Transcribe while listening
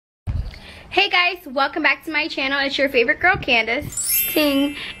Hey guys, welcome back to my channel. It's your favorite girl,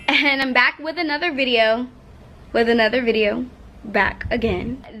 Kandyce, and I'm back with another video, back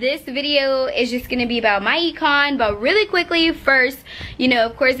again. This video is just gonna be about myEcon, but really quickly first,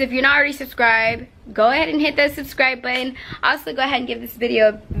 of course, if you're not already subscribed, go ahead and hit that subscribe button. Also, go ahead and give this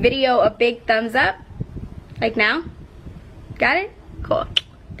video a big thumbs up, like now. Got it? Cool.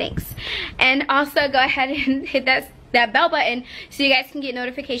 Thanks. And also go ahead and hit that bell button so you guys can get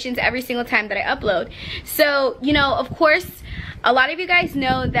notifications every single time that I upload. So, of course, a lot of you guys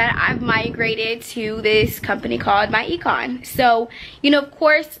know that I've migrated to this company called myEcon. So, of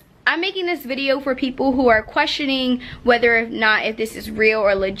course, I'm making this video for people who are questioning whether or not if this is real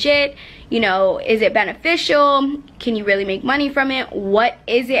or legit. Is it beneficial? Can you really make money from it? What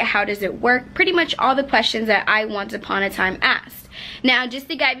is it? How does it work? Pretty much all the questions that I once upon a time asked. Now, just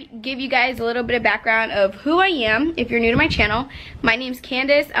to give you guys a little bit of background of who I am, if you're new to my channel, my name's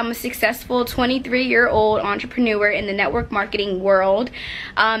Kandyce. I'm a successful 23-year-old entrepreneur in the network marketing world.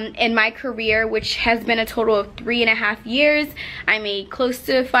 In my career, which has been a total of 3.5 years, I made close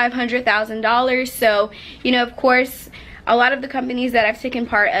to $500,000. So, of course, a lot of the companies that I've taken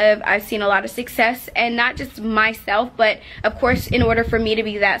part of, I've seen a lot of success, and not just myself, but of course, in order for me to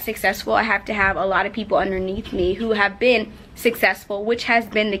be that successful, I have to have a lot of people underneath me who have been successful, which has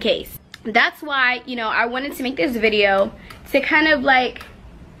been the case. That's why, I wanted to make this video to kind of like,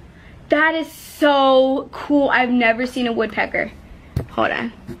 that is so cool. I've never seen a woodpecker. Hold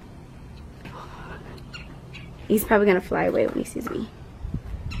on. He's probably gonna fly away when he sees me.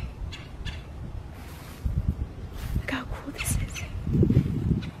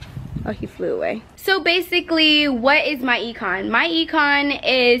 Oh, he flew away. So basically, what is myEcon?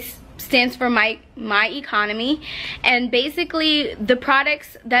 myEcon stands for my economy, and basically the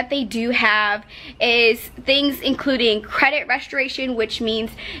products that they do have is things including credit restoration, which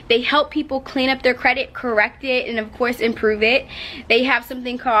means they help people clean up their credit, correct it, and of course improve it. They have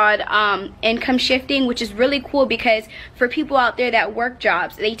something called income shifting, which is really cool because for people out there that work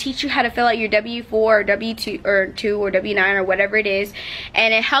jobs, they teach you how to fill out your W-4 or W-2 or W-9 or whatever it is,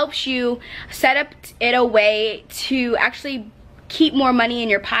 and it helps you set up it a way to actually keep more money in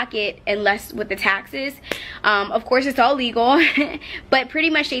your pocket and less with the taxes. Of course, it's all legal, but pretty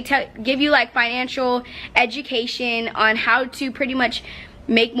much they give you like financial education on how to pretty much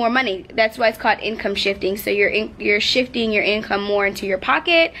make more money. That's why it's called income shifting. So you're shifting your income more into your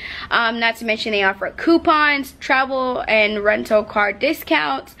pocket. Not to mention they offer coupons, travel and rental car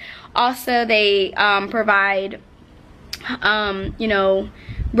discounts. Also, they provide,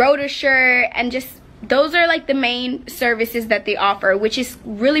 road assure, and just those are like the main services that they offer, which is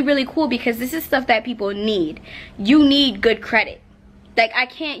really, really cool because this is stuff that people need. You need good credit. Like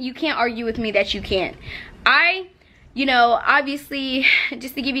you can't argue with me that you can't. Obviously,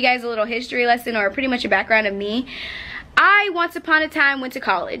 just to give you guys a little history lesson or pretty much a background of me, I once upon a time went to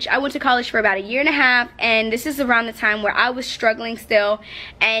college. I went to college for about 1.5 years, and this is around the time where I was struggling still.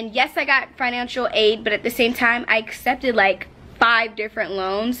 And yes, I got financial aid, but at the same time, I accepted like 5 different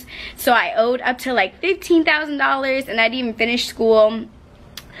loans, so I owed up to like $15,000, and I didn't even finish school.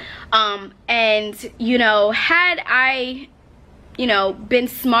 And had I been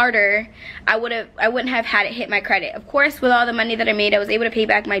smarter, I wouldn't have had it hit my credit. Of course, with all the money that I made, I was able to pay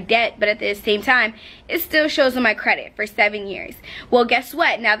back my debt, but at the same time, it still shows on my credit for 7 years. Well, guess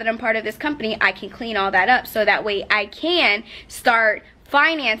what? Now that I'm part of this company, I can clean all that up, so that way I can start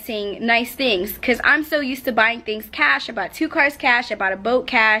financing nice things, because I'm so used to buying things cash. I bought 2 cars cash, I bought a boat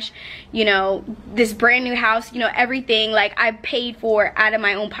cash, this brand new house, everything like I paid for out of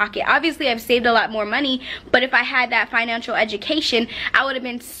my own pocket. Obviously, I've saved a lot more money, but if I had that financial education, I would have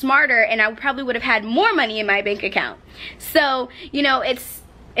been smarter, and I probably would have had more money in my bank account. So, it's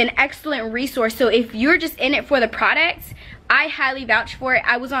an excellent resource. So if you're just in it for the products, I highly vouch for it.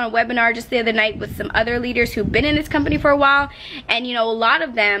 I was on a webinar just the other night with some other leaders who've been in this company for a while, and a lot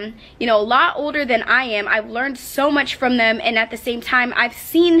of them, a lot older than I am. I've learned so much from them, and at the same time, I've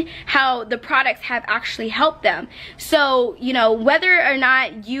seen how the products have actually helped them. So, whether or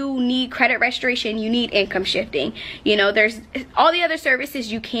not you need credit restoration, you need income shifting. There's all the other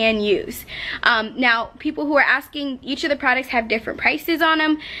services you can use. Now, people who are asking, each of the products have different prices on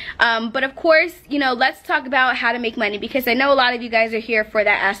them, but of course, let's talk about how to make money, because I know a lot of you guys are here for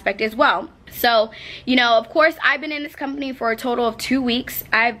that aspect as well. So, of course, I've been in this company for a total of 2 weeks.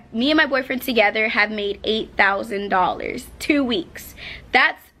 Me and my boyfriend together have made $8,000. 2 weeks.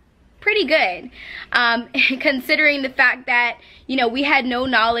 That's pretty good, considering the fact that we had no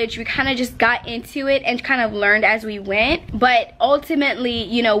knowledge. We kind of just got into it and kind of learned as we went, but ultimately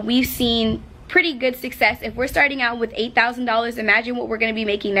we've seen pretty good success. If we're starting out with $8,000, imagine what we're going to be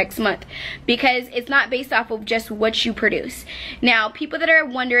making next month, because it's not based off of just what you produce. Now, people that are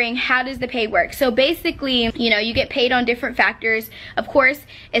wondering, how does the pay work? So basically, you know, you get paid on different factors. Of course,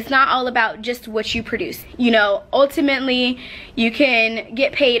 it's not all about just what you produce. You know, ultimately, you can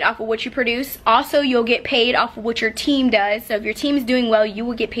get paid off of what you produce. Also, you'll get paid off of what your team does. So if your team is doing well, you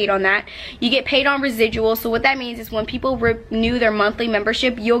will get paid on that. You get paid on residuals. So what that means is when people renew their monthly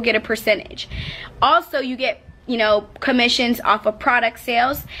membership, you'll get a percentage. Also, you get, you know, commissions off of product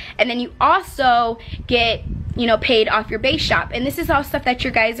sales, and then you also get, you know, paid off your base shop. And this is all stuff that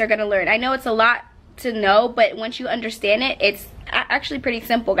you guys are going to learn. I know it's a lot to know, but once you understand it, it's actually pretty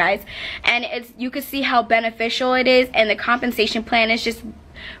simple, guys. And you can see how beneficial it is, and the compensation plan is just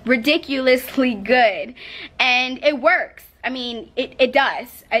ridiculously good, and it works. I mean, it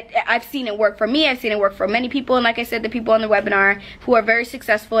does. I've seen it work for me. I've seen it work for many people. And like I said, the people on the webinar who are very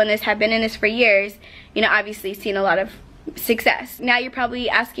successful in this, have been in this for years, you know, obviously seen a lot of success. Now you're probably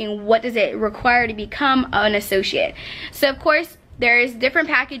asking, what does it require to become an associate? So of course, there's different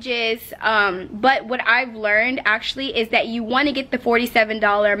packages, but what I've learned actually is that you want to get the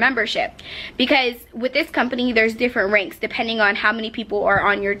 $47 membership, because with this company there's different ranks depending on how many people are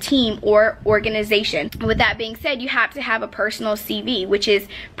on your team or organization. With that being said, you have to have a personal CV, which is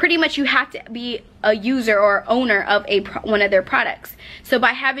pretty much you have to be a user or owner of one of their products. So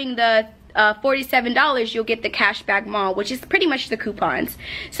by having the $47, you'll get the cashback mall, which is pretty much the coupons.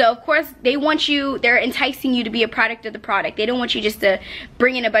 So of course they're enticing you to be a product of the product. They don't want you just to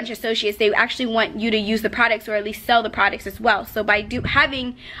bring in a bunch of associates. They actually want you to use the products, or at least sell the products as well. So by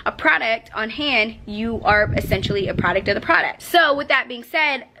having a product on hand, you are essentially a product of the product. So with that being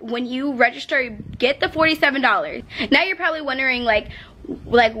said, when you register, get the $47. Now you're probably wondering, like,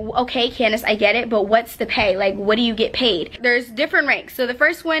 okay, Kandyce, I get it, but what's the pay? Like, what do you get paid? There's different ranks. So the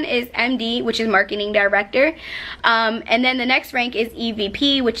first one is MD, which is Marketing Director. And then the next rank is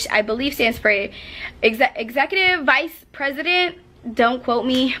EVP, which I believe stands for Executive Vice President. Don't quote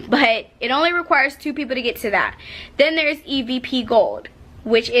me, but it only requires 2 people to get to that. Then there's EVP Gold,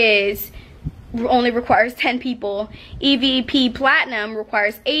 which only requires 10 people. EVP Platinum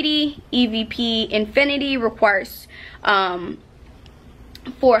requires 80. EVP Infinity requires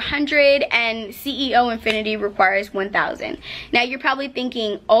 400, and CEO Infinity requires 1,000. Now you're probably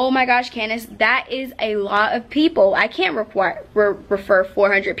thinking, oh my gosh, Kandyce, that is a lot of people. I can't refer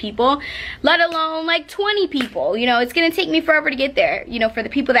 400 people, let alone like 20 people. You know, it's gonna take me forever to get there. You know, for the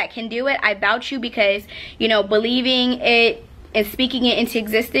people that can do it, I vouch you, because, you know, believing it and speaking it into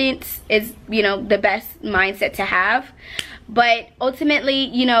existence is, you know, the best mindset to have. But ultimately,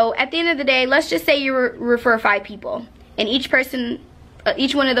 you know, at the end of the day, let's just say you refer 5 people, and each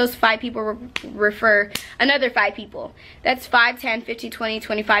one of those 5 people refer another 5 people. That's 5, 10, 15, 20,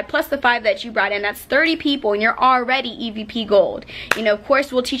 25, plus the 5 that you brought in. That's 30 people, and you're already EVP Gold. You know, of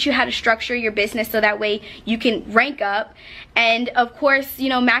course, we'll teach you how to structure your business so that way you can rank up, and of course, you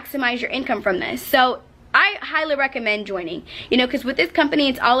know, maximize your income from this. So I highly recommend joining, you know, because with this company,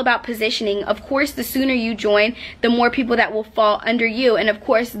 it's all about positioning. Of course, the sooner you join, the more people that will fall under you, and of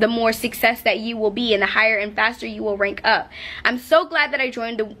course, the more success that you will be, and the higher and faster you will rank up. I'm so glad that I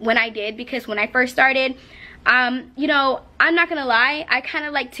joined when I did, because when I first started, you know, I'm not gonna lie, I kind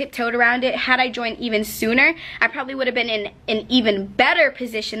of like tiptoed around it. Had I joined even sooner, I probably would have been in an even better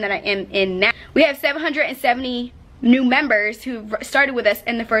position than I am in now. We have 770 new members who started with us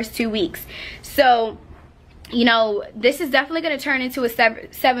in the first 2 weeks. So, you know, this is definitely going to turn into a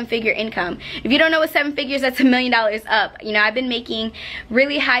 7-figure income. If you don't know what 7 figures, that's $1 million up. You know, I've been making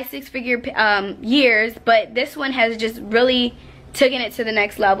really high 6-figure years, but this one has just really taken it to the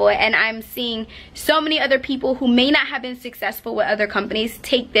next level. And I'm seeing so many other people who may not have been successful with other companies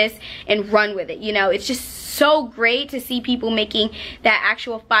take this and run with it. You know, it's just so great to see people making that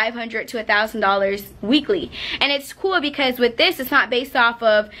actual $500 to $1,000 weekly. And it's cool because with this, it's not based off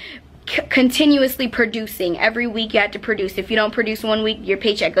of continuously producing. Every week you have to produce. If you don't produce 1 week, your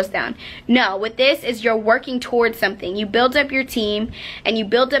paycheck goes down. No, with this is you're working towards something. You build up your team and you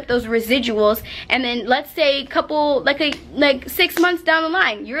build up those residuals, and then let's say like 6 months down the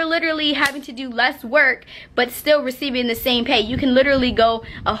line, you're literally having to do less work but still receiving the same pay. You can literally go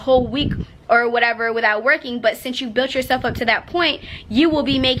a whole week or whatever without working, but since you've built yourself up to that point, you will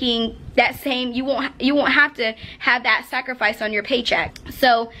be making that same, you won't have to have that sacrifice on your paycheck.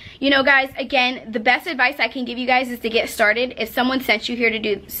 So, you know, guys, again, the best advice I can give you guys is to get started. If someone sent you here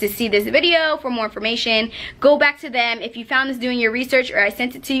to see this video for more information, go back to them. If you found this doing your research, or I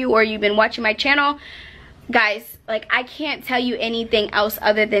sent it to you, or you've been watching my channel, guys, like, I can't tell you anything else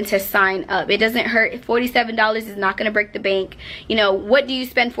other than to sign up. It doesn't hurt. $47 is not going to break the bank. You know, what do you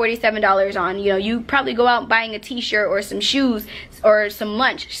spend $47 on? You know, you probably go out buying a t-shirt or some shoes or some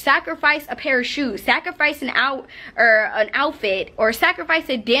lunch. Sacrifice a pair of shoes, sacrifice an outfit, or sacrifice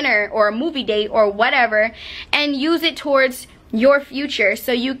a dinner or a movie date or whatever, and use it towards your future,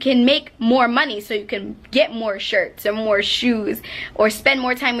 so you can make more money, so you can get more shirts or more shoes or spend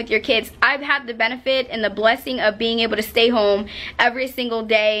more time with your kids. I've had the benefit and the blessing of being able to stay home every single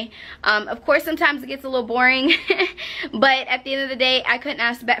day. Of course, sometimes it gets a little boring, but at the end of the day, I couldn't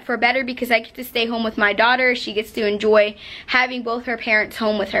ask for better, because I get to stay home with my daughter. She gets to enjoy having both her parents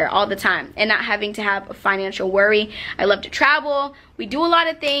home with her all the time and not having to have a financial worry. I love to travel. We do a lot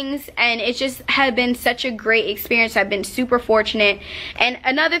of things, and it just has been such a great experience. I've been super fortunate. And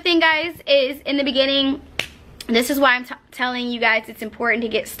another thing, guys, is in the beginning, this is why I'm telling you guys it's important to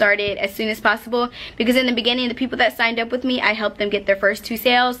get started as soon as possible, because in the beginning, the people that signed up with me, I helped them get their first 2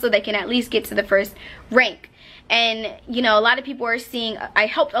 sales so they can at least get to the first rank. And, you know, a lot of people are seeing, I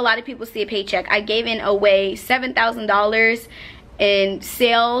helped a lot of people see a paycheck. I gave away $7,000 in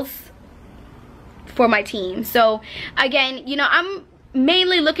sales for my team. So again, you know, I'm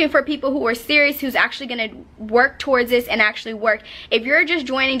mainly looking for people who are serious, who's actually going to work towards this and actually work. If you're just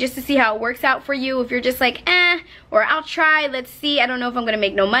joining just to see how it works out for you, if you're just like, or I'll try, let's see, I don't know if I'm going to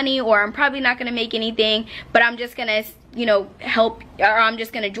make no money, or I'm probably not going to make anything, but I'm just going to, you know, help, or I'm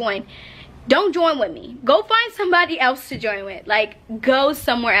just going to join. Don't join with me. Go find somebody else to join with. Like, go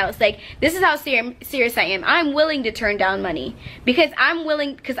somewhere else. Like, this is how serious I am. I'm willing to turn down money because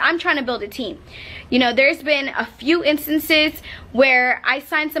I'm trying to build a team. You know, there's been a few instances where I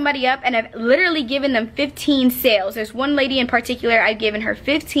signed somebody up and I've literally given them 15 sales. There's one lady in particular, I've given her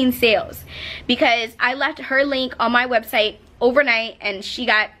 15 sales because I left her link on my website overnight, and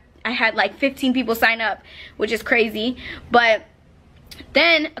I had like 15 people sign up, which is crazy. But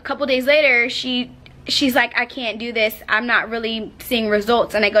then a couple days later, she's like, I can't do this. I'm not really seeing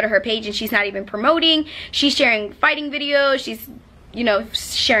results. And I go to her page and she's not even promoting. She's sharing fighting videos. She's, you know,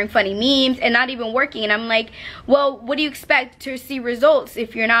 sharing funny memes and not even working. And I'm like, well, what do you expect to see results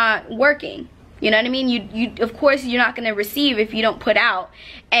if you're not working? You know what I mean? You of course, you're not going to receive if you don't put out.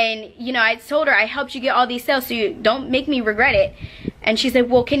 And, you know, I told her, I helped you get all these sales, so you don't make me regret it. And she said,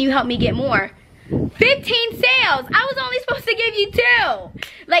 well, can you help me get more? 15 sales. I was only supposed to give you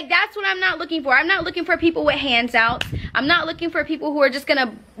 2. Like, that's what I'm not looking for. I'm not looking for people with hands out. I'm not looking for people who are just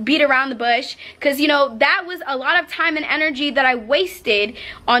gonna beat around the bush, because, you know, that was a lot of time and energy that I wasted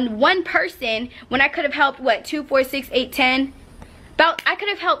on one person when I could have helped, what, 2, 4, 6, 8, 10? I could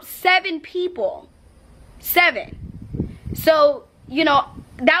have helped 7 people. 7. So, you know,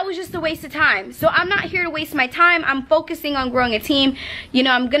 that was just a waste of time. So I'm not here to waste my time. I'm focusing on growing a team. You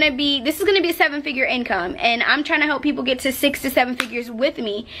know, this is gonna be a 7-figure income, and I'm trying to help people get to 6 to 7 figures with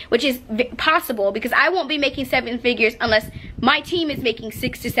me, which is possible, because I won't be making 7 figures unless my team is making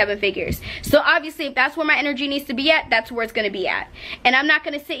 6 to 7 figures. So obviously, if that's where my energy needs to be at, that's where it's gonna be at. And I'm not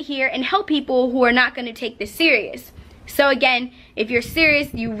gonna sit here and help people who are not gonna take this serious. So again, if you're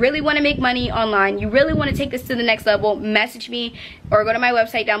serious, you really want to make money online, you really want to take this to the next level, message me or go to my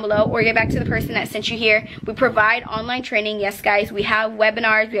website down below, or get back to the person that sent you here. We provide online training. Yes, guys, we have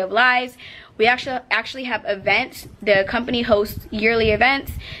webinars, we have lives. We actually have events. The company hosts yearly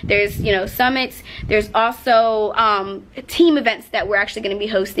events. There's, you know, summits. There's also team events that we're actually going to be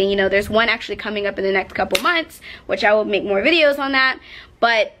hosting. You know, there's one actually coming up in the next couple months, which I will make more videos on that.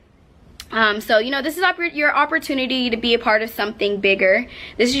 But so, you know, this is your opportunity to be a part of something bigger.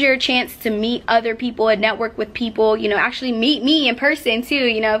 This is your chance to meet other people and network with people, you know, actually meet me in person too.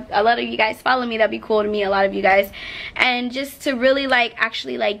 You know, a lot of you guys follow me. That'd be cool to meet a lot of you guys. And just to really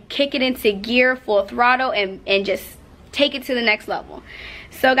actually kick it into gear, full throttle, and just take it to the next level.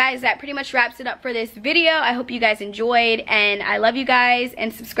 So guys, that pretty much wraps it up for this video. I hope you guys enjoyed, and I love you guys,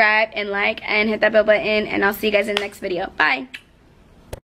 and subscribe and like and hit that bell button, and I'll see you guys in the next video. Bye.